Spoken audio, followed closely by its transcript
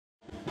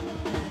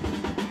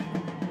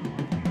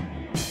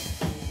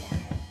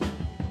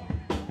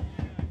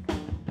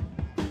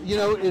You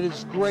know, it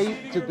is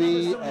great to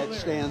be at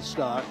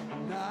Stanstock.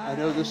 I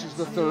know this is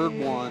the third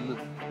one,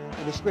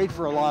 and it's great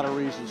for a lot of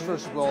reasons.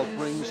 First of all, it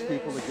brings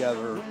people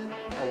together.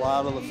 A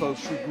lot of the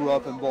folks who grew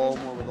up in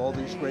Baltimore with all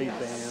these great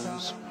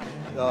bands,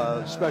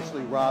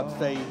 especially Rob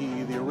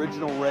Fahey, the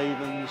original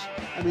Ravens.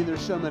 I mean,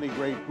 there's so many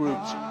great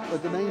groups,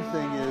 but the main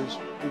thing is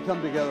we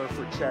come together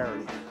for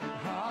charity.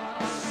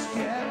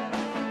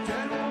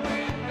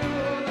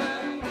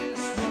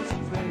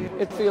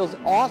 It feels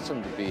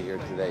awesome to be here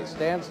today.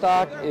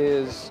 Stanstock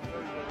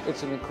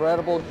it's an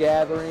incredible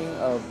gathering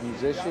of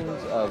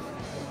musicians, of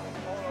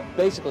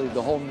basically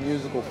the whole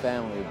musical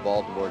family of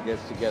Baltimore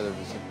gets together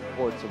to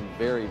support some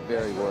very,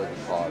 very worthy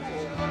causes.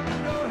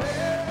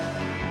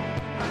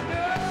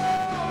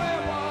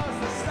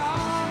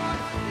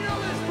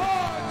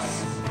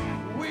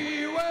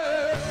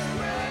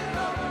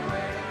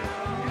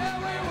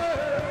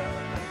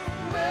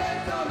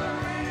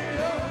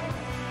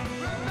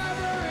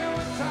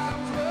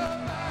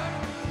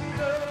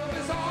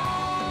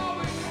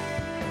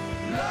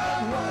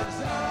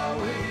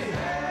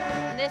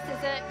 This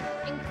is an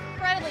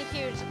incredibly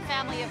huge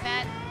family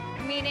event,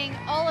 meaning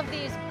all of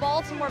these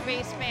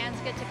Baltimore-based bands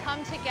get to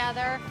come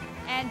together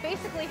and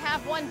basically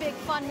have one big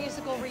fun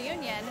musical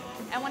reunion,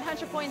 and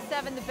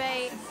 100.7 The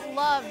Bay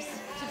loves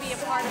to be a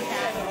part of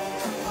that.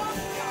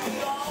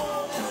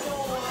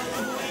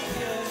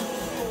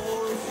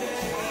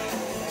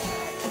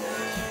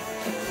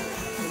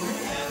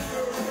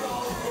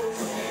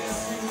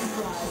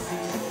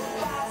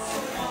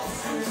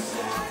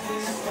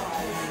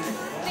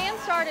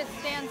 Started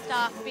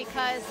Stanstock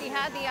because he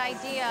had the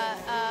idea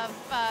of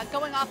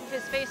going off of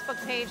his Facebook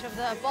page of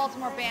the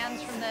Baltimore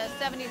bands from the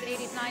 70s,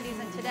 80s, 90s,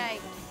 and today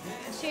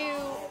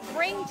to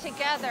bring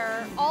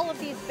together all of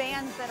these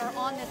bands that are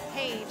on this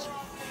page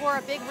for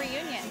a big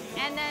reunion,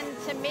 and then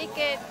to make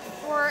it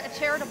for a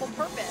charitable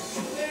purpose.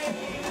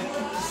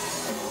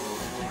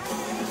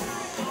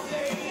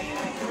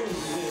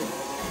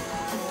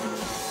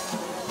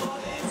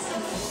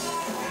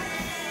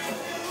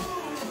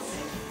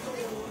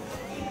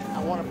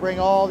 I want to bring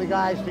all the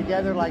guys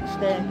together like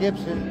Stan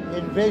Gibson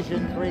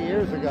envisioned 3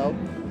 years ago,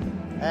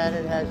 and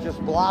it has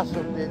just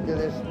blossomed into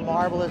this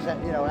marvelous,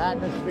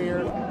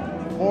 atmosphere,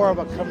 more of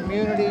a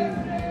community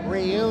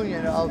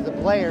reunion of the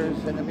players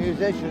and the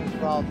musicians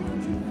from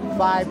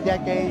 5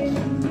 decades.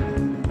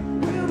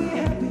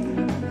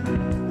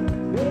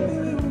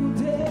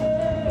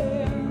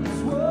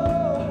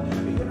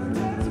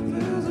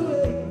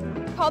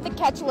 Called the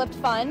Catch Lift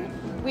Fund.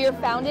 We were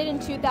founded in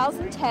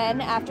 2010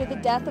 after the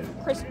death of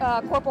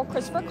Corporal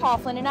Christopher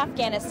Coughlin in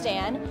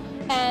Afghanistan,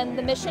 and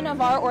the mission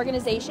of our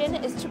organization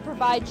is to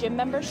provide gym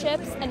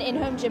memberships and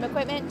in-home gym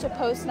equipment to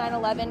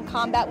post-9/11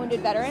 combat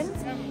wounded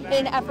veterans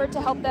in an effort to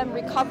help them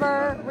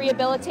recover,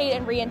 rehabilitate,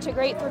 and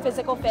reintegrate through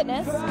physical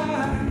fitness.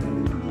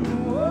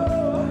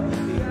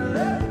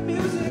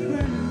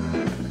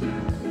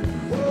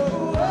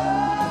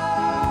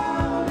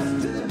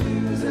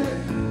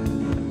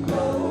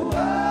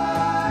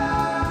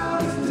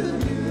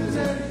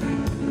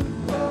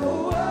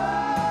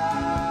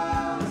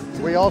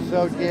 We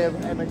also give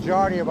a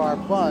majority of our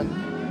funds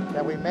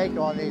that we make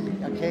on these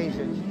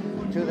occasions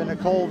to the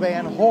Nicole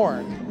Van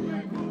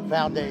Horn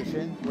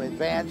Foundation with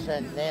Vance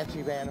and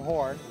Nancy Van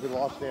Horn, who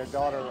lost their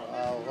daughter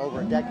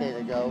over a decade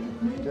ago,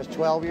 just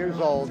 12 years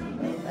old.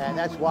 And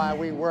that's why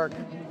we work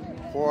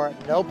for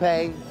no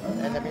pay,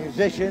 and the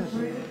musicians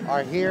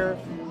are here,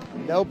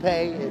 no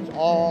pay. It's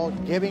all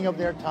giving of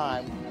their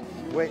time,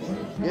 which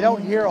you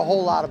don't hear a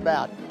whole lot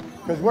about,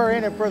 because we're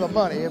in it for the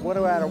money,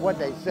 no matter what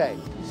they say.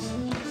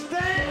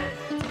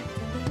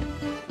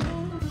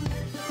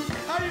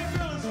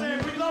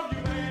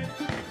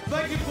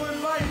 Thank you for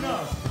inviting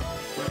us.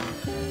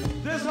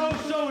 This whole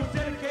show is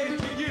dedicated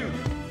to you.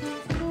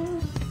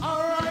 All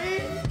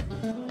right?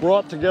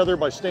 Brought together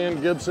by Stan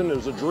Gibson. It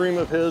was a dream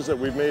of his that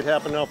we've made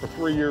happen now for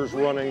 3 years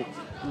running.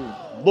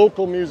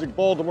 Local music,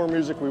 Baltimore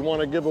music, we want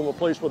to give them a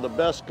place where the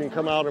best can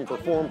come out and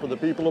perform for the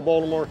people of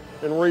Baltimore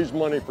and raise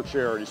money for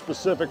charity.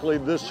 Specifically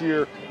this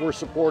year, we're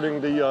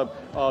supporting the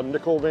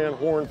Nicole Van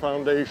Horn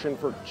Foundation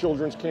for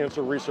Children's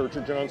Cancer Research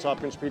at Johns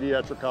Hopkins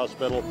Pediatric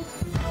Hospital.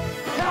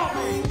 Help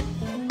me!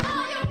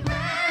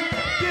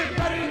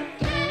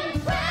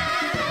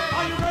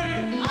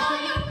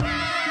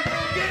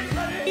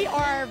 We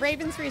are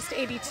Ravens Roost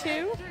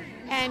 82,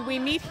 and we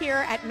meet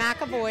here at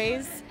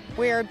McAvoy's.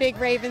 We're big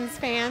Ravens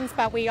fans,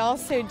 but we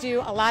also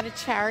do a lot of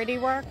charity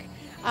work,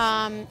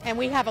 and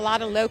we have a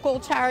lot of local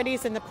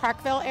charities in the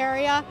Parkville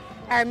area.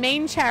 Our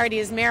main charity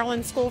is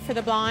Maryland School for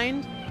the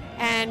Blind,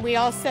 and we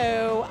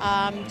also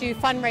do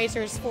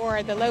fundraisers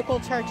for the local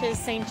churches,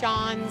 St.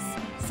 John's,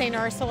 St.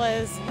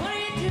 Ursula's.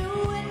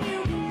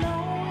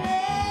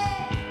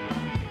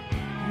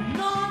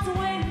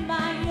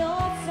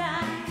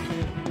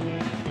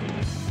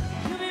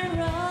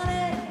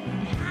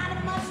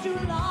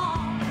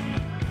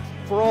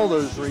 For all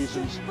those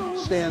reasons,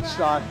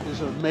 Stanstock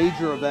is a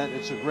major event.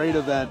 It's a great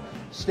event.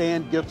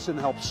 Stan Gibson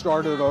helped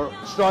start it all.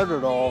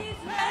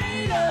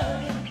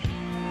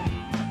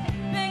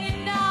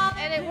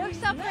 And it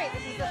works out great.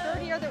 This is the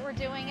third year that we're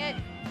doing it.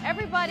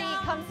 everybody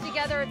comes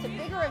together. It's a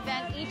bigger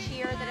event each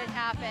year that it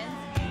happens.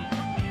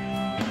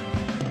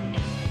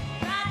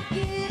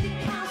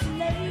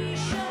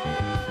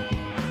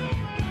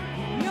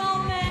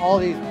 All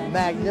these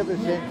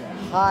magnificent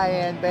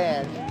high-end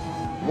bands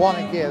want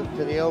to give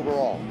to the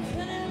overall,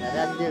 and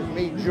that gives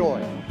me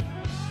joy.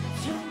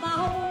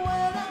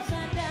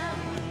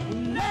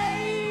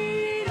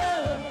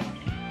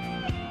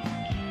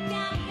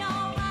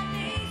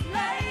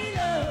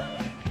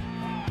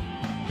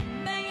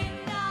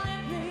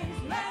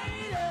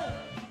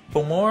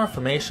 For more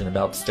information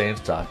about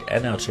Stanstock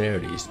and our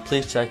charities,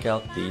 please check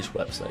out these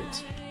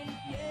websites.